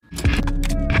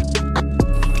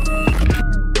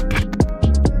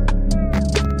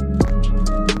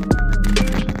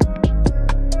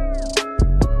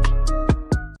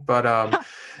but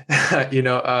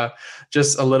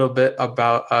just a little bit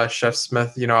about Chef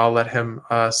Smith. I'll let him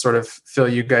sort of fill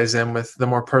you guys in with the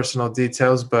more personal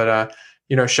details, but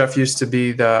Chef used to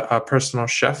be the personal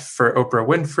chef for Oprah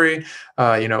Winfrey,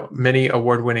 many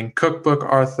award-winning cookbook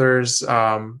authors.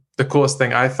 The coolest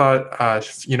thing I thought,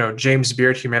 James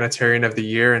Beard Humanitarian of the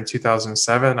Year in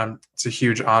 2007. It's a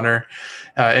huge honor.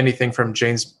 Anything from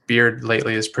James Beard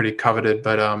lately is pretty coveted,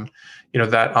 but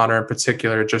that honor in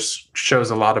particular just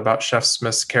shows a lot about Chef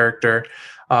Smith's character,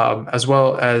 as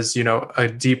well as a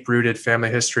deep-rooted family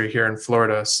history here in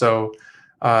Florida. So,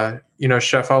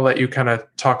 Chef, I'll let you kind of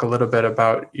talk a little bit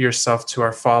about yourself to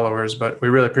our followers, but we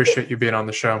really appreciate you being on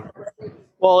the show.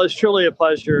 Well, it's truly a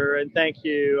pleasure, and thank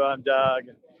you, Doug.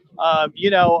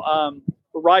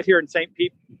 We're right here in St.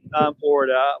 Pete,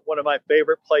 Florida, one of my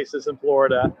favorite places in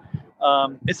Florida.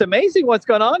 It's amazing what's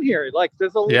going on here. Like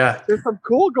there's some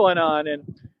cool going on. And,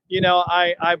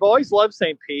 I've always loved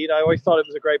St. Pete. I always thought it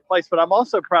was a great place, but I'm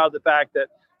also proud of the fact that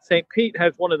St. Pete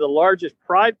has one of the largest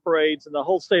pride parades in the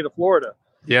whole state of Florida.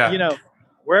 Yeah.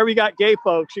 Wherever you got gay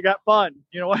folks, you got fun.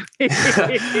 You know what?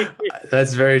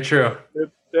 That's very true.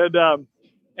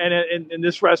 And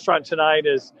this restaurant tonight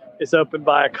is opened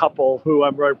by a couple who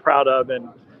I'm very proud of. And,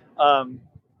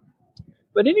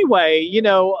 but anyway,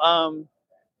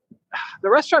 the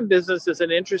restaurant business is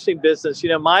an interesting business.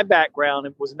 My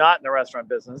background was not in the restaurant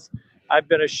business. I've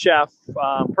been a chef,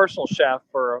 personal chef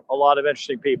for a lot of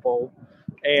interesting people.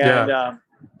 And,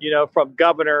 from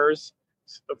governors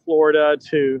of Florida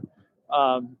to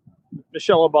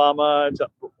Michelle Obama to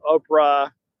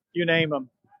Oprah, you name them.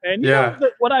 And,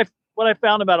 what I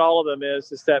found about all of them is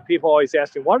that people always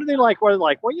ask me, what are they like? What are they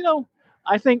like? Well,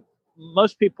 I think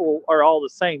most people are all the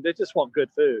same. They just want good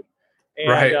food. And,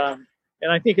 right.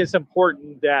 And I think it's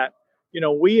important that,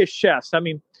 we as chefs,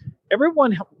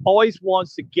 everyone always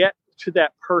wants to get to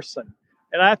that person.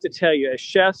 And I have to tell you, as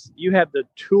chefs, you have the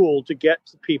tool to get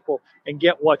to people and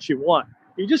get what you want.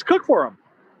 You just cook for them.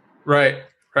 Right.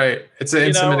 It's an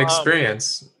intimate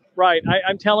experience. Right.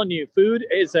 I'm telling you, food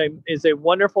is a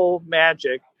wonderful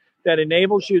magic that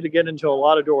enables you to get into a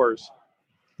lot of doors.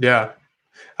 Yeah.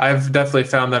 I've definitely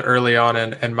found that early on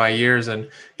in my years. And,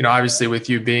 obviously with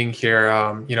you being here,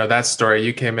 that story,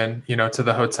 you came in, to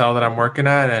the hotel that I'm working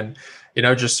at and,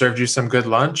 just served you some good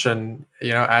lunch and,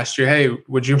 asked you, hey,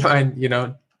 would you mind,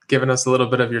 giving us a little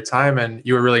bit of your time? And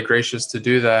you were really gracious to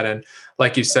do that. And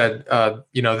like you said,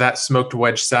 that smoked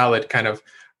wedge salad kind of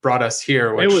brought us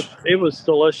here. Which it was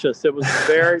delicious. It was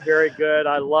very, very good.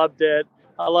 I loved it.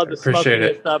 I love the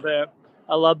smokiness of it.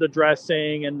 I love the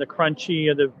dressing and the crunchy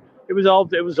and it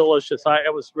was delicious.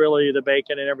 It was really the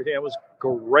bacon and everything. It was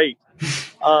great.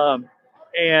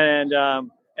 And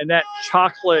that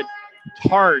chocolate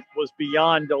tart was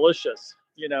beyond delicious,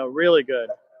 really good.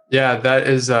 Yeah. That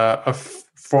is a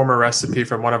former recipe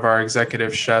from one of our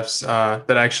executive chefs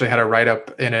that actually had a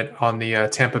write-up in it on the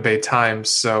Tampa Bay Times.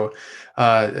 So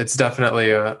it's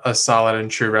definitely a solid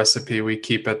and true recipe we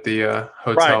keep at the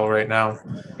hotel right now.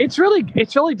 It's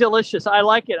really delicious. I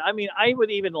like it. I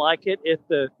would even like it if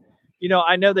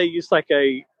I know they use like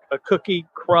a cookie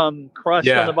crumb crust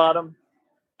on the bottom.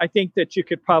 I think that you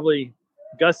could probably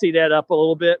gussy that up a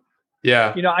little bit.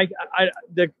 Yeah.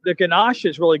 The ganache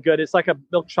is really good. It's like a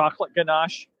milk chocolate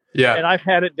ganache. Yeah. And I've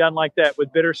had it done like that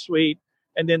with bittersweet,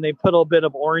 and then they put a little bit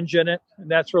of orange in it, and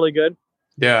that's really good.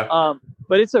 Yeah.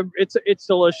 But it's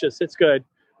delicious. It's good.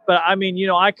 But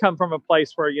I come from a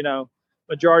place where,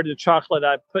 majority of the chocolate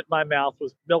I put in my mouth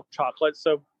was milk chocolate.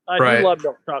 So I do love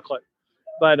milk chocolate.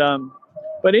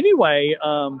 But anyway,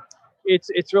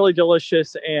 it's really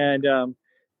delicious. And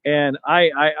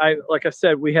I like I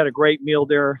said, we had a great meal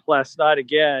there last night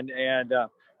again. And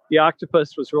the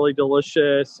octopus was really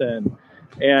delicious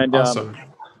and awesome.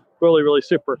 Really, really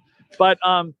super. But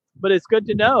it's good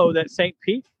to know that St.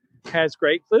 Pete has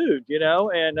great food,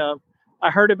 and I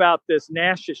heard about this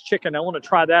Nash's chicken. I want to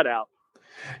try that out.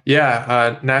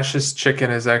 Yeah, Nash's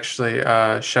chicken is actually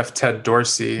Chef Ted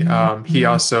Dorsey. He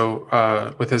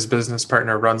also, with his business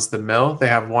partner, runs the mill. They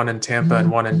have one in Tampa and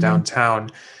one in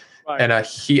downtown. Right. And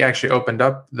he actually opened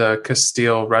up the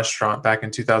Castile restaurant back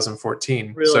in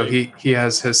 2014. Really? So he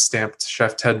has his stamped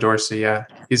Chef Ted Dorsey. Yeah,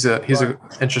 he's a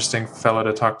interesting fellow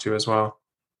to talk to as well.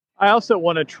 I also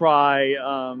want to try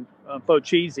faux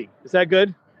cheesy. Is that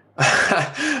good?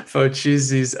 Faux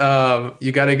cheesies.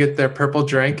 You got to get their purple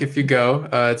drink if you go.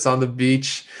 It's on the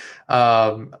beach.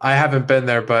 I haven't been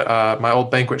there, but my old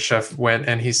banquet chef went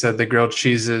and he said the grilled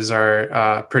cheeses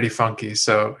are pretty funky.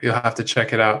 So you'll have to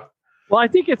check it out. Well, I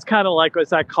think it's kind of like,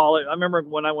 as I call it, I remember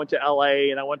when I went to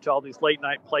LA and I went to all these late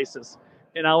night places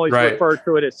and I always refer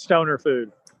to it as stoner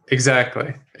food.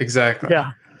 Exactly.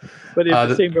 Yeah. but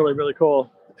it seemed really, really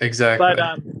cool. Exactly. But,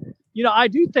 I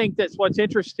do think that's what's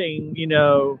interesting.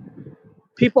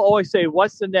 People always say,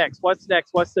 what's the next? What's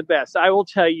next? What's the best? I will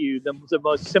tell you the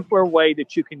most simpler way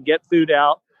that you can get food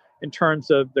out in terms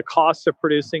of the cost of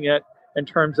producing it, in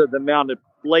terms of the amount of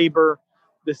labor,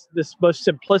 this most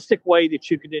simplistic way that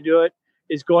you can do it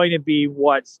is going to be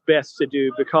what's best to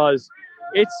do, because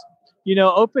it's,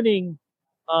 opening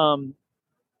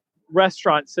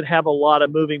restaurants that have a lot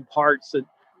of moving parts at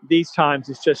these times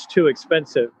is just too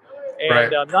expensive.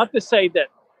 And not to say that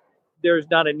there's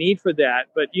not a need for that,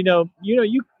 but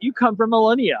you come from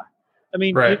millennia. I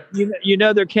mean,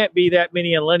 there can't be that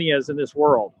many millennias in this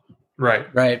world.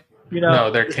 Right. No,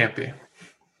 there can't be.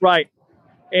 Right.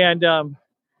 And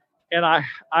I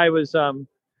was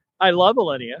I love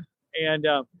Alinea, and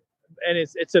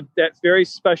it's that very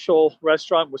special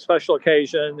restaurant with special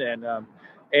occasion,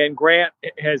 and Grant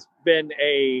has been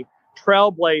a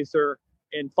trailblazer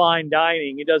in fine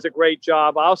dining. He does a great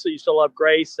job. I also used to love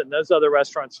Grace and those other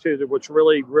restaurants too, which were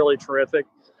really, really terrific.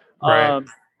 Right.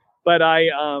 But I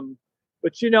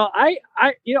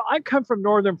come from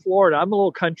Northern Florida. I'm a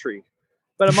little country,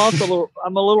 but I'm also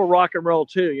I'm a little rock and roll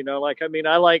too.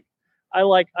 I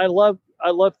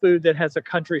love food that has a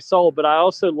country soul, but I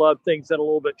also love things that are a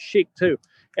little bit chic too.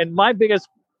 And my biggest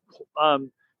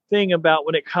thing about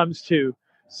when it comes to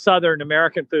Southern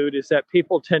American food is that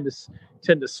people tend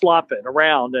to slop it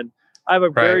around. And I have a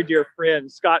very dear friend,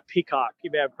 Scott Peacock.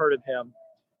 You may have heard of him,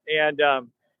 and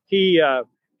he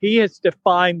has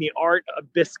defined the art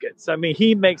of biscuits. I mean,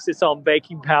 he makes his own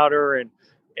baking powder, and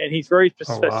he's very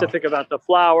specific about the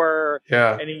flour.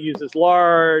 Yeah. And he uses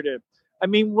lard. And I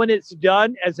mean, when it's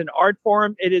done as an art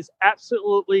form, it is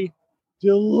absolutely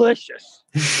delicious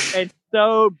and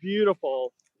so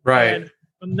beautiful. Right. And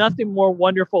nothing more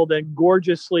wonderful than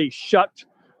gorgeously shucked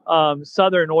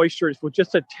Southern oysters with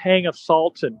just a tang of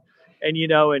salt, and you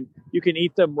can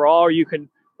eat them raw, or you can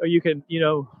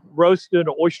roast an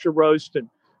oyster roast, and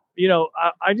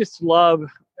I just love,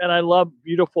 and I love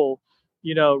beautiful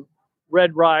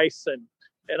red rice,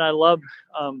 and I love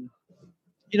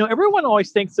everyone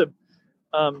always thinks of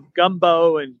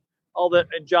gumbo and all that,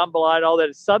 and jambalaya, all that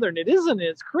is Southern. It isn't.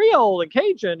 It's Creole and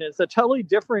Cajun. It's a totally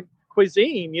different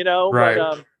cuisine,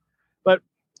 Right. But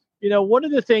one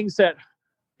of the things that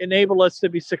enabled us to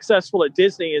be successful at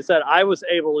Disney is that I was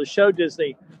able to show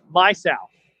Disney my South.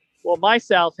 Well, my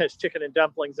South has chicken and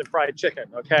dumplings and fried chicken,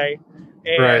 okay?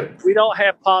 And we don't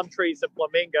have palm trees and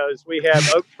flamingos. We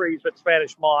have oak trees with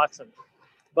Spanish moss,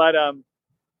 but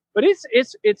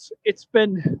it's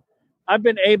been, I've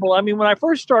been able. I mean, when I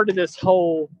first started this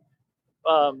whole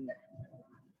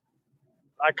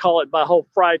I call it my whole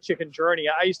fried chicken journey,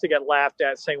 I used to get laughed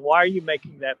at saying, why are you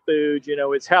making that food?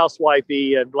 It's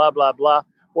housewifey and blah, blah, blah.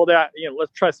 Well,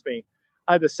 let's trust me.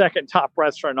 I had the second top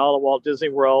restaurant in all of Walt Disney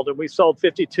World, and we sold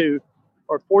 42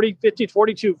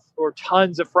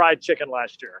 tons of fried chicken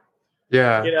last year.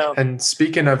 Yeah. And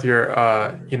speaking of your,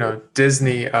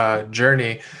 Disney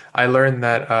journey, I learned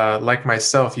that, like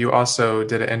myself, you also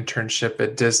did an internship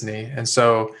at Disney. And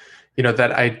so,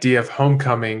 that idea of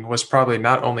homecoming was probably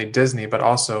not only Disney, but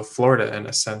also Florida in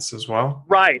a sense as well.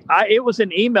 Right. It was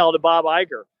an email to Bob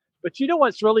Iger. But you know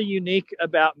what's really unique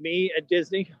about me at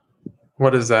Disney?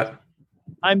 What is that?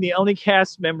 I'm the only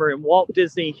cast member in Walt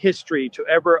Disney history to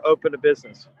ever open a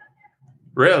business.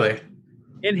 Really?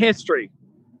 In history.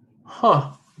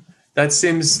 Huh. That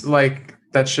seems like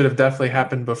that should have definitely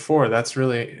happened before. That's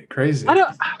really crazy.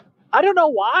 I don't know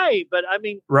why, but I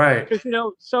mean, right. Because,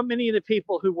 so many of the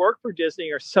people who work for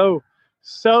Disney are so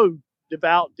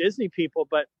devout Disney people,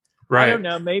 but I don't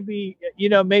know, maybe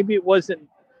it wasn't,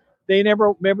 there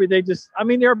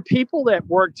are people that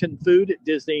worked in food at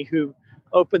Disney who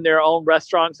opened their own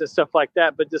restaurants and stuff like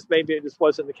that, but maybe it just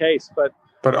wasn't the case. But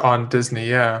on Disney,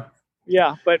 yeah.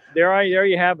 Yeah, but there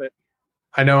you have it.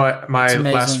 I know my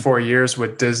last 4 years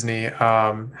with Disney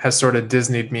has sort of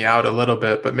Disneyed me out a little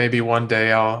bit, but maybe one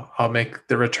day I'll make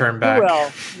the return back.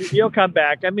 Well, you'll come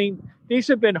back. I mean, these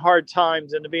have been hard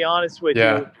times, and to be honest with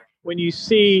you, when you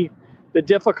see the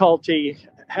difficulty,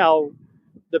 how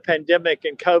the pandemic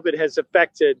and COVID has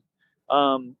affected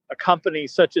a company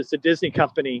such as the Disney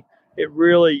company, it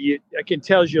can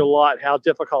tells you a lot how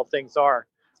difficult things are.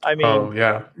 I mean,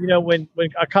 when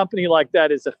a company like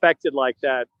that is affected like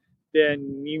that,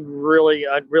 then you really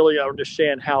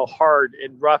understand how hard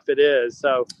and rough it is.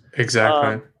 So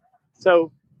exactly.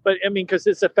 But I mean, because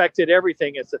it's affected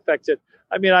everything. It's affected.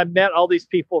 I mean, I met all these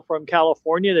people from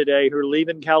California today who are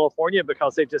leaving California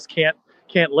because they just can't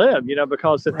live,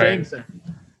 because of things. And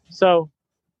so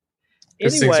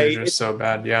anyway, things are just so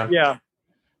bad. Yeah. Yeah.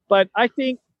 But I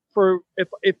think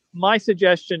if my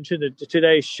suggestion to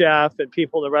today's chef and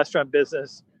people in the restaurant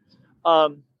business,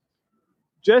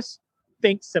 just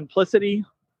think simplicity.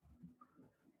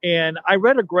 And I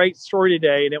read a great story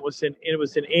today, and it was in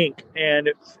Inc. and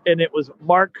it was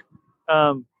Mark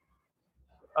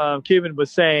Cuban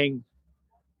was saying,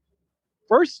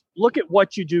 first look at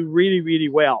what you do really, really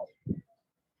well,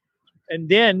 and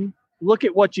then look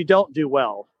at what you don't do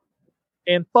well,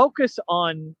 and focus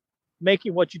on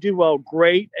making what you do well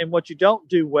great, and what you don't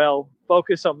do well,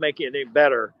 focus on making it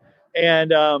better.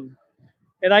 And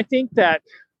I think that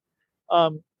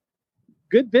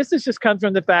good business just comes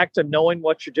from the fact of knowing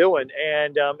what you're doing,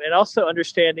 and also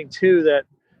understanding too that,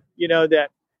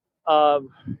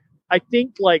 I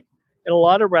think like in a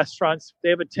lot of restaurants, they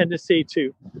have a tendency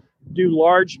to do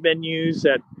large menus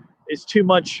that is too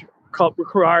much,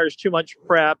 requires too much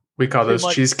prep. We call those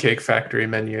Cheesecake Factory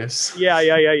menus. Yeah.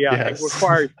 Yes. It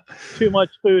requires too much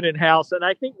food in house. And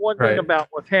I think one thing about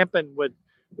what's happened with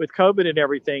COVID and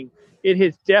everything, it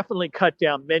has definitely cut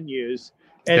down menus.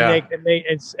 And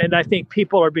I think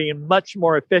people are being much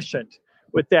more efficient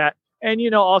with that, and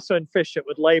also efficient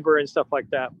with labor and stuff like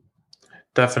that.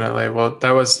 Definitely. Well,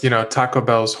 that was Taco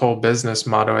Bell's whole business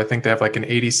motto. I think they have like an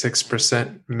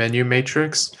 86% menu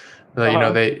matrix. They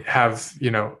have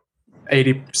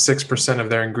 86% of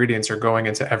their ingredients are going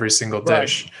into every single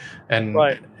dish, and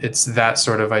it's that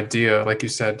sort of idea, like you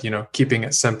said, keeping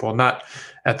it simple, not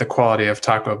at the quality of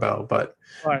Taco Bell, but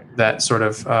that sort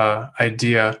of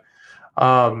idea.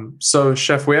 So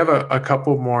Chef, we have a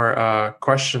couple more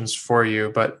questions for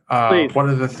you, but one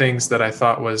of the things that I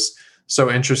thought was so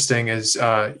interesting is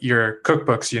your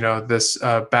cookbooks, this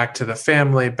back to the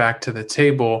family, back to the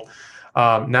table.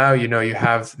 Now, you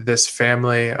have this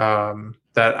family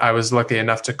that I was lucky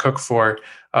enough to cook for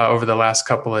over the last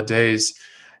couple of days.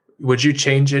 Would you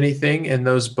change anything in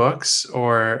those books,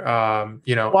 or, add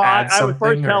something? I would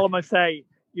first tell them, I say,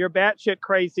 you're batshit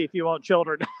crazy if you want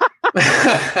children.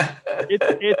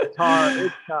 It's hard.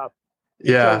 It's tough.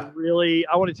 Yeah.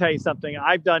 I want to tell you something.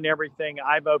 I've done everything.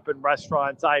 I've opened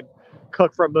restaurants. I've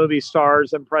cooked for movie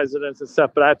stars and presidents and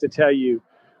stuff. But I have to tell you,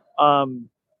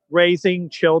 raising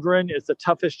children is the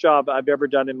toughest job I've ever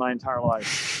done in my entire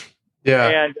life.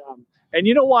 Yeah. And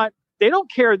you know what? They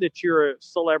don't care that you're a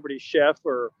celebrity chef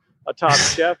or a top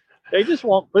chef. They just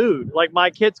want food. Like my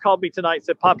kids called me tonight and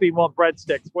said, "Poppy, we want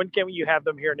breadsticks. When can you have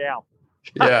them here now?"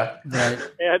 Yeah. Right.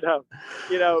 And,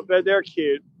 but they're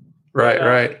cute.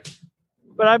 Right.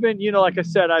 But I've been, like I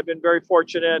said, I've been very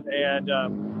fortunate, and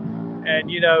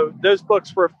those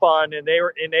books were fun, and they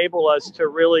enable us to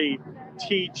really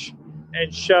teach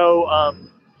and show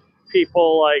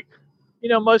people, like,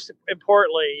 most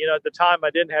importantly, at the time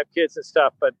I didn't have kids and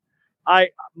stuff, but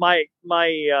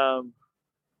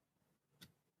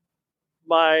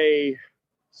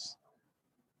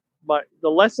the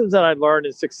lessons that I learned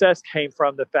in success came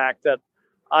from the fact that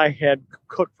I had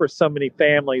cooked for so many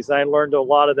families. I learned a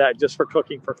lot of that just for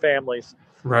cooking for families.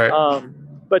 Right.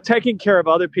 But taking care of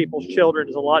other people's children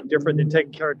is a lot different than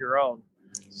taking care of your own.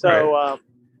 So,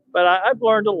 but I've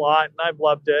learned a lot, and I've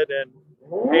loved it, and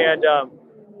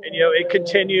it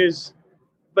continues,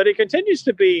 but it continues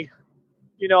to be,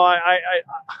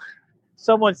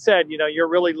 someone said, you're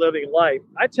really living life.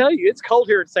 I tell you, it's cold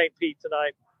here in St. Pete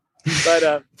tonight,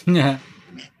 but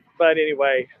but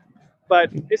anyway,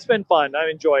 but it's been fun. I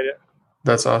enjoyed it.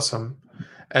 That's awesome.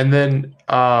 And then,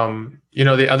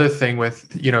 the other thing with,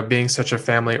 being such a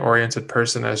family oriented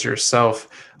person as yourself,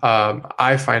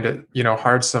 I find it,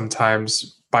 hard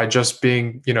sometimes by just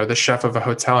being, the chef of a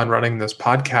hotel and running this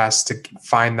podcast to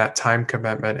find that time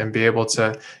commitment and be able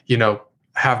to,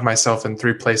 have myself in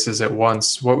 3 places at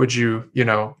once. What would you,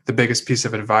 the biggest piece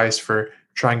of advice for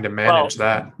trying to manage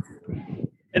that?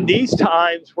 In these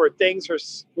times when things are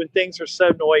so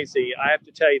noisy, I have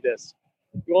to tell you this: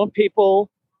 you want people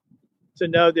to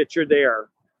know that you're there.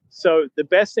 So the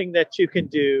best thing that you can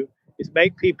do is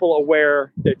make people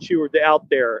aware that you are out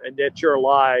there and that you're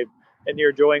alive and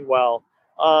you're doing well.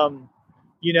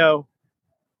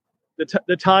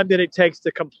 The time that it takes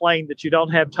to complain that you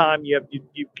don't have time, you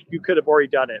could have already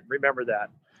done it. Remember that.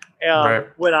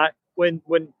 When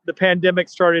the pandemic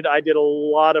started, I did a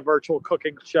lot of virtual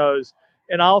cooking shows,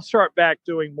 and I'll start back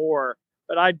doing more.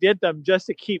 But I did them just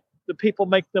to keep the people,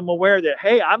 make them aware that,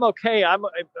 hey, I'm okay. I'm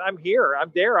here.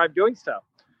 I'm there. I'm doing stuff.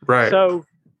 Right. So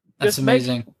that's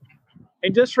amazing.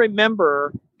 And just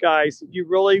remember, guys, you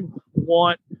really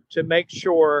want to make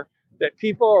sure that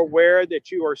people are aware that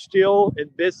you are still in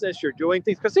business. You're doing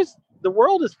things, because the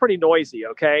world is pretty noisy.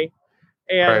 Okay.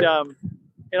 And,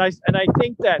 I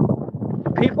think that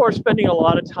people are spending a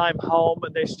lot of time home,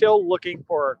 and they're still looking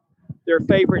for their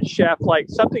favorite chef. Like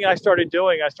something I started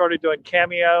doing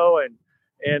Cameo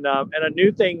and a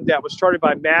new thing that was started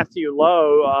by Matthew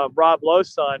Lowe, Rob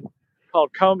Lowe's son,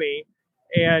 called Comey,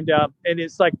 and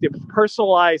it's like the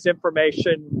personalized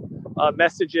information,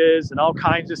 messages and all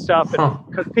kinds of stuff,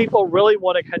 because people really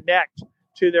want to connect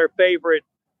to their favorite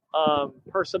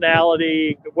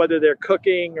personality, whether they're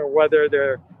cooking or whether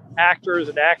they're actors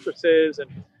and actresses. And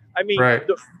I mean,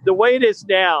 the way it is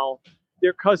now,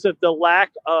 because of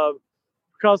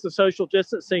social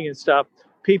distancing and stuff,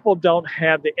 people don't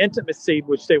have the intimacy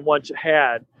which they once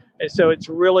had, and so it's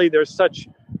really, there's such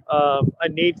a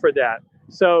need for that.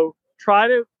 So try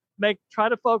to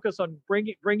focus on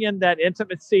bring in that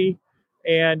intimacy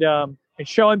and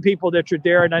showing people that you're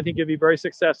there, and I think you'll be very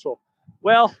successful.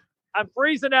 Well, I'm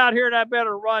freezing out here and I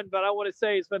better run, but I want to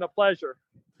say it's been a pleasure.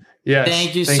 Yes,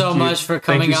 thank you so much for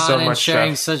coming on and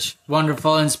sharing such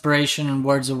wonderful inspiration and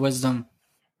words of wisdom.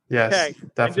 Yes, okay.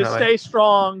 Definitely. And just stay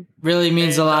strong. Really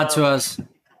means a lot to us.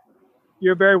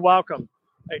 You're very welcome.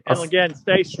 And again,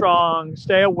 stay strong,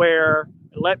 stay aware,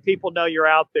 and let people know you're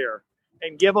out there.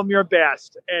 And give them your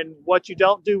best. And what you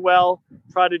don't do well,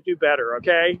 try to do better,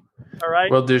 okay? All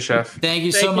right? Will do, Chef. Thank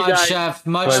you so much, Chef.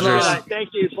 Much love. Thank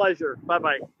you. Pleasure.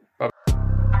 Bye-bye.